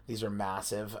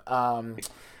massive.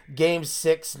 Game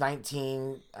 6,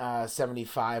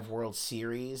 1975 World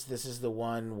Series. This is the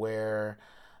one where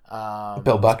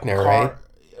Bill Buckner, right?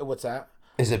 What's that?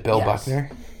 Is it Bill Buckner?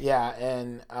 Yeah,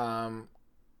 and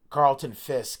Carlton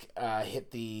Fisk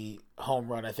hit the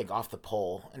home run, I think, off the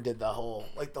pole and did the whole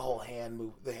hand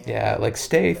move.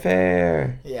 Stay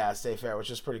fair. Yeah, stay fair,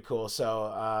 which is pretty cool.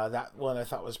 So that one I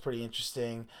thought was pretty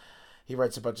interesting. He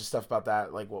writes a bunch of stuff about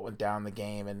that, like what went down in the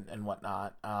game and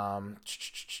whatnot.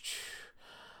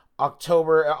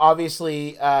 October,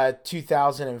 obviously,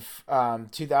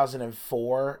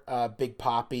 2004, Big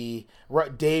Papi,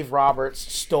 Dave Roberts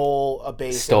stole a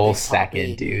base. Stole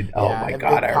second, dude. Oh my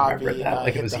God, I remember that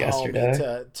like it was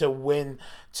yesterday. To win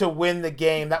the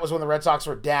game. That was when the Red Sox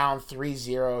were down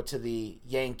 3-0 to the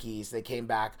Yankees. They came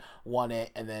back, won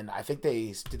it, and then I think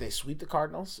did they sweep the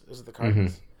Cardinals? Was it the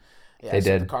Cardinals? Yeah, they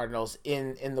did. The Cardinals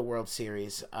in the World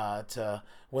Series to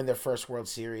win their first World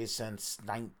Series since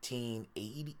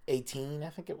 1918, I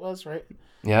think it was, right?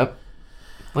 Yep.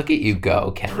 Look at you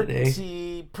go,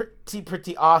 Kennedy.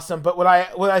 Pretty awesome. But what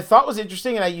I thought was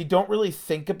interesting, and you don't really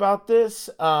think about this.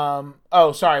 One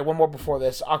more before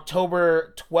this.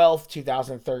 October 12th,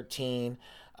 2013,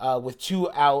 with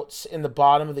 2 outs in the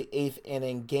bottom of the 8th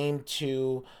inning, Game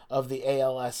 2 of the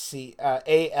ALCS.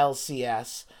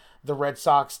 The Red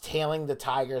Sox tailing the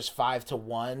Tigers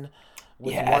 5-1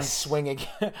 with one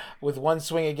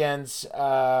swing against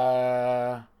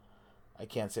I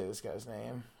can't say this guy's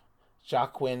name.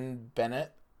 Joaquin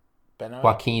Bennett.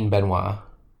 Joaquin Benoit.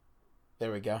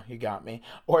 There we go. You got me.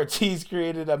 Ortiz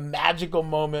created a magical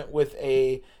moment with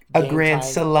a grand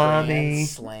salami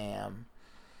slam.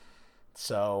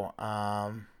 So,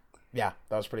 that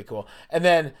was pretty cool. And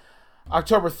then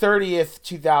October 30th,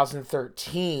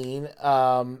 2013,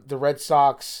 the Red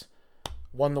Sox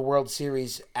won the World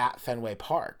Series at Fenway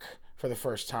Park for the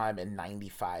first time in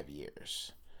 95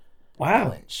 years. Wow.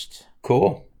 Clinched.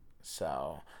 Cool.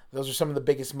 So those are some of the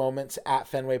biggest moments at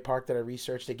Fenway Park that I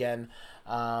researched. Again,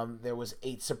 there was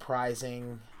 8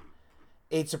 surprising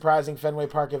Fenway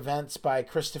Park events by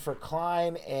Christopher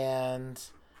Klein, and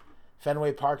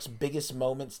Fenway Park's biggest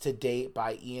moments to date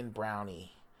by Ian Brown.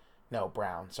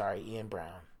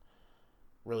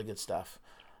 Really good stuff.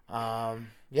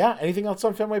 Anything else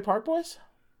on Fenway Park, boys?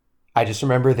 I just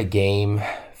remember the game,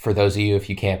 for those of you, if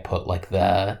you can't put like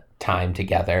the time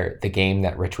together, the game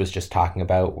that Rich was just talking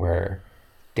about where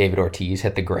David Ortiz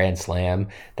hit the grand slam.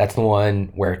 That's the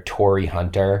one where Torrey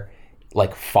Hunter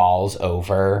like falls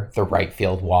over the right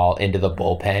field wall into the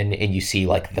bullpen, and you see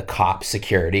like the cop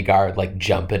security guard like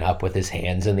jumping up with his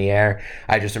hands in the air.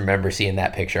 I just remember seeing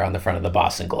that picture on the front of the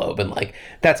Boston Globe, and like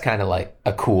that's kind of like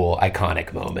a cool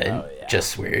iconic moment. Oh, yeah.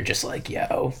 Just where you're just like,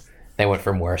 yo, they went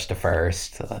from worst to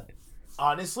first.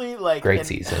 Honestly, like great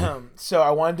season. So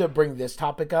I wanted to bring this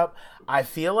topic up. I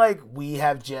feel like we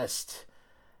have just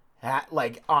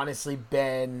honestly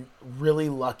been really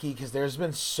lucky because there's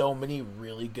been so many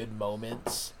really good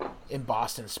moments in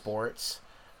Boston sports,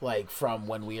 like from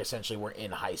when we essentially were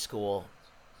in high school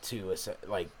to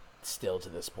like still to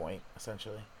this point,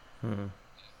 essentially. Mm-hmm.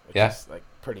 Which is like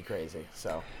pretty crazy.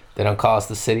 So they don't call us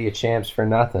the city of champs for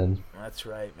nothing. That's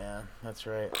right, man. That's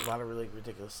right. A lot of really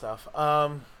ridiculous stuff.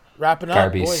 Wrapping up,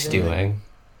 Garby's boys, stewing.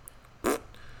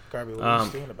 Garby, what are you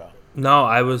stewing about? No,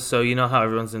 I was, so you know how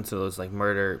everyone's into those like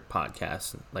murder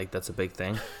podcasts, like that's a big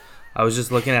thing. I was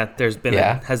just looking at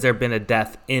has there been a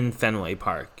death in Fenway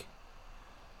Park?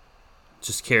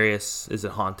 Just curious, is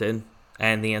it haunted?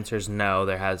 And the answer is no,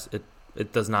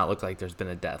 it does not look like there's been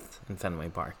a death in Fenway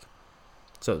Park.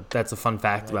 So that's a fun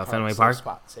fact about Fenway Park.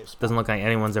 Safe spot. Doesn't look like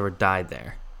anyone's ever died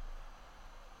there.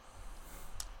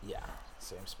 Yeah,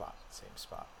 same spot.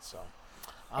 So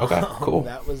okay, cool.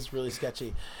 That was really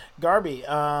sketchy. Garby,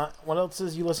 what else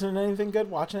is you listening to anything good?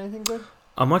 Watching anything good?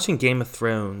 I'm watching Game of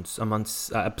Thrones. I'm on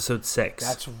episode 6.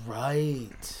 That's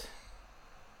right.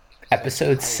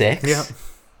 Episode 6? Yeah.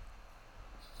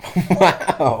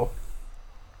 Wow.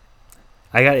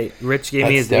 I got it. Rich gave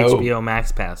me his dope. HBO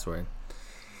Max password,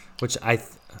 which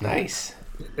nice.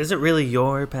 Is it really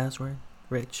your password,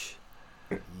 Rich?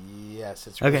 Yes,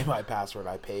 it's really my password.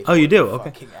 I paid for. Oh, you do?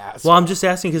 Okay. Asshole. Well, I'm just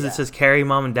asking because it says carry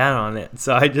mom and dad on it,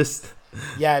 so I just.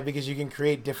 Yeah, because you can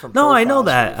create different. No, I know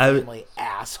that. Family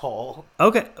asshole.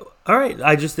 Okay, all right.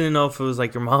 I just didn't know if it was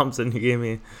like your mom's and you gave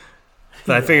me.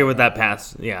 But I figured with that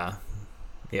pass, yeah,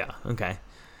 okay.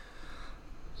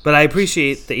 But I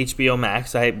appreciate the HBO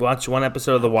Max. I watched one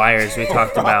episode of The Wire as we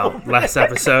talked about last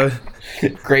episode.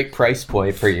 Great price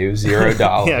point for you, $0.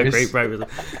 Yeah, great price.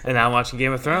 And now I'm watching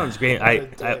Game of Thrones. Great. I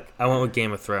went with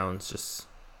Game of Thrones, just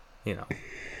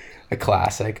a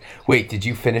classic. Wait, did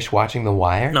you finish watching The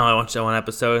Wire? No, I watched that one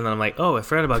episode and then I'm like, oh, I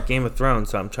forgot about Game of Thrones,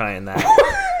 so I'm trying that.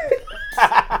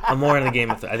 I'm more into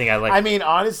Game of Thrones. I think I like. I mean,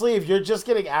 honestly, if you're just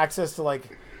getting access to like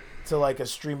a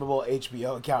streamable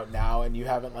HBO account now, and you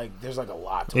haven't there's a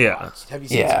lot to watch. Have you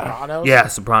seen Sopranos? Yeah,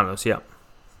 Sopranos. Yeah.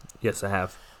 Yes, I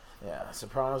have. Yeah,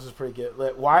 Sopranos is pretty good.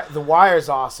 The Wire is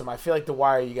awesome. I feel like The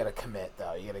Wire, you gotta commit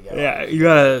though. You gotta get. Yeah,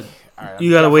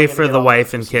 you gotta wait for the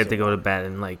wife and kid to go to bed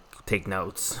and take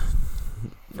notes.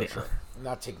 For sure.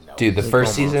 Not take notes. Dude, the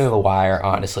first season of The Wire,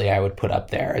 honestly, I would put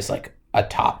up there as a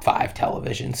top 5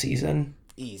 television season.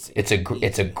 Easy. It's a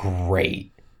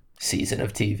great season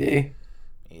of TV.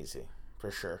 Easy,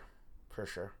 for sure.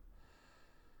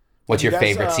 What's your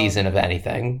favorite season of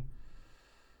anything?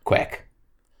 Quick.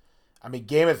 I mean,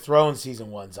 Game of Thrones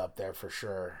season 1's up there for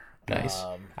sure. Nice.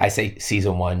 I say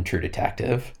season 1, True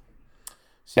Detective.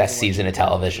 Best season of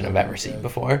television I've ever seen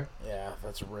before. Yeah,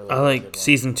 That's really. I really like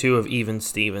season 2 of Even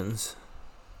Stevens.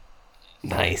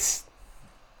 Nice.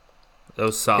 That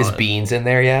was solid. Is Beans in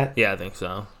there yet? Yeah, I think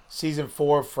so. Season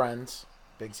 4 of Friends.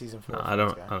 Big season 4. No, I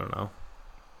don't know.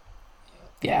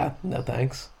 Yeah. No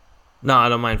thanks. No, I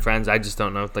don't mind Friends. I just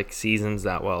don't know like seasons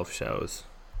that well of shows.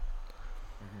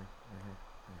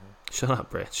 Shut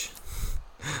up, Rich.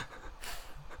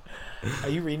 Are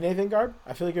you reading anything, Garb?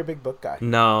 I feel like you're a big book guy.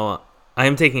 No, I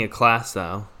am taking a class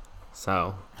though.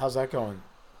 So how's that going?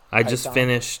 I just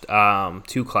finished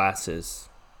 2 classes.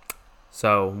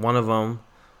 So one of them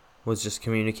was just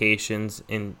communications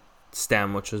in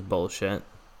STEM, which was bullshit.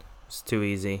 It's too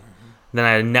easy. Mm-hmm. Then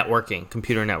I had a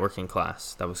computer networking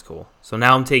class. That was cool. So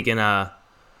now I'm taking a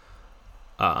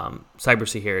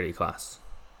cybersecurity class.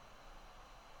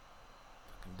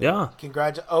 Yeah.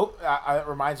 It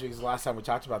reminds me because the last time we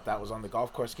talked about that was on the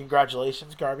golf course.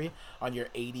 Congratulations, Garby, on your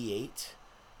 88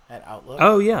 at Outlook.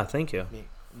 Oh, yeah. Thank you.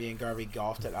 Me and Garby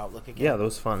golfed at Outlook again. Yeah, that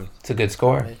was fun. It's a good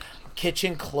score.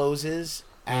 Kitchen closes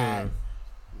at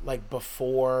like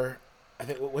before. I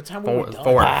think what time were we done?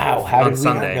 4. Wow, how did we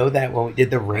Sunday. not know that when we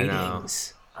did the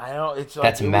ratings? I know it's like,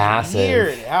 that's massive.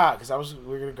 Weird. Yeah, because we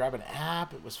were gonna grab an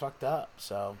app. It was fucked up.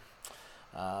 So,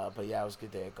 but yeah, it was a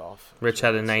good day at golf. Rich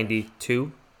had a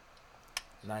 92.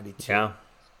 92. Yeah.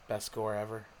 Best score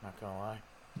ever. Not gonna lie.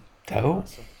 Dope.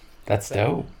 Awesome. That's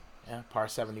dope. Yeah, par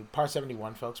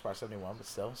 71, folks. Par 71, but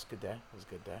still, it's a good day. It was a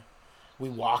good day. We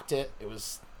walked it. It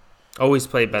was. Always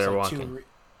play better walking.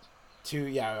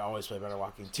 I always play better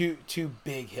walking. Two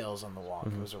big hills on the walk.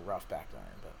 Mm-hmm. It was a rough back nine,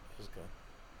 but it was good.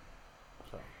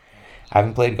 So, yeah. I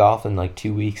haven't played golf in like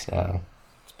 2 weeks now.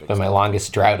 It's been my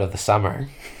longest drought of the summer.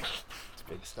 It's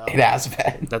big stuff. It has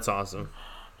been. That's awesome.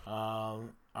 All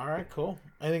right, cool.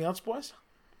 Anything else, boys?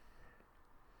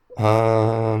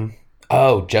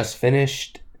 Just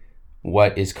finished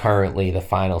what is currently the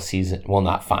final season. Well,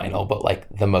 not final, but like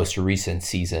the most recent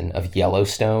season of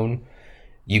Yellowstone.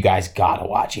 You guys gotta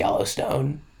watch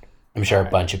Yellowstone. I'm sure a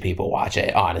bunch of people watch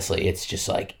it. Honestly, it's just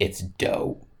like, it's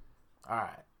dope. All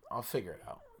right, I'll figure it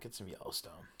out. Get some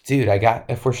Yellowstone. Dude,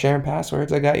 if we're sharing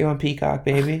passwords, I got you on Peacock,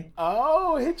 baby.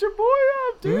 Oh, hit your boy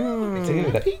up, dude.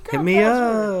 Dude, hit me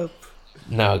up.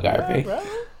 No, Garby. Yeah,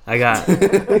 I got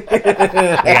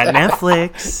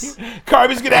Netflix.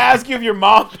 Garby's gonna ask you if your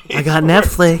mom pays I got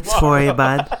Netflix for you,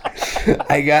 bud.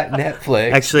 I got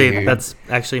Netflix. Actually, dude. That's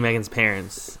actually Megan's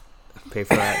parents pay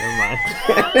for that. Never mind.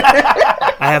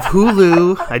 I have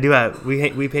Hulu. I do have.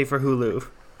 We pay for Hulu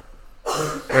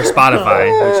or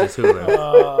Spotify, which is Hulu.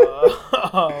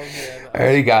 Man, I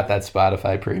already got that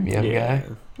Spotify premium guy.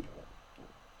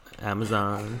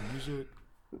 Amazon.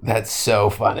 That's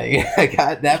so funny. I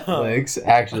got Netflix.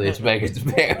 Actually, it's Megan's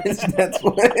parents'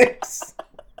 Netflix.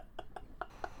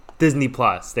 Disney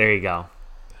Plus. There you go.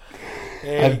 I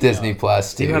have Disney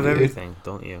Plus too. You have dude. everything,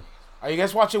 don't you? Are you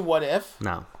guys watching What If?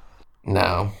 No.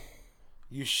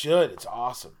 You should. It's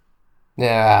awesome.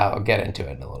 Yeah, I'll get into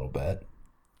it in a little bit.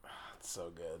 It's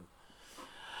so good.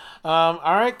 All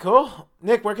right, cool.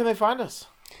 Nick, where can they find us?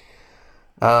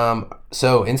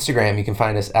 So Instagram, you can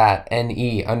find us at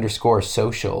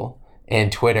NE_social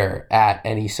and Twitter at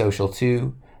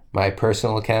NESocial2. My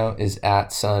personal account is at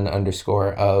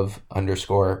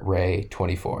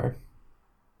son_of_Ray24.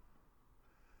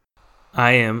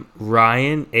 I am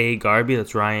Ryan A. Garby.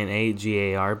 That's Ryan A.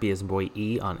 Garby as boy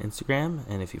E on Instagram.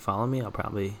 And if you follow me, I'll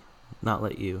probably not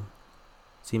let you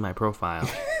see my profile.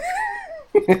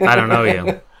 I don't know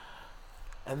you.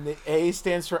 And the A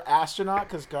stands for astronaut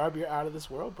because Garb, you're out of this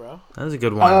world, bro. That was a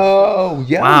good one. Oh,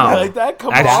 yeah. Wow. You like that?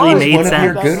 Come Actually on. made one sense. of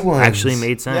your good ones. Actually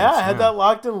made sense. Yeah, I had that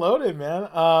locked and loaded, man.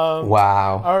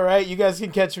 Wow. All right, you guys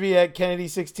can catch me at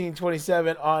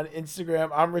Kennedy1627 on Instagram.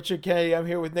 I'm Richard Kennedy. I'm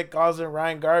here with Nick Gosler and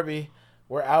Ryan Garby.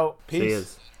 We're out.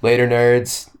 Peace. Later,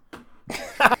 nerds.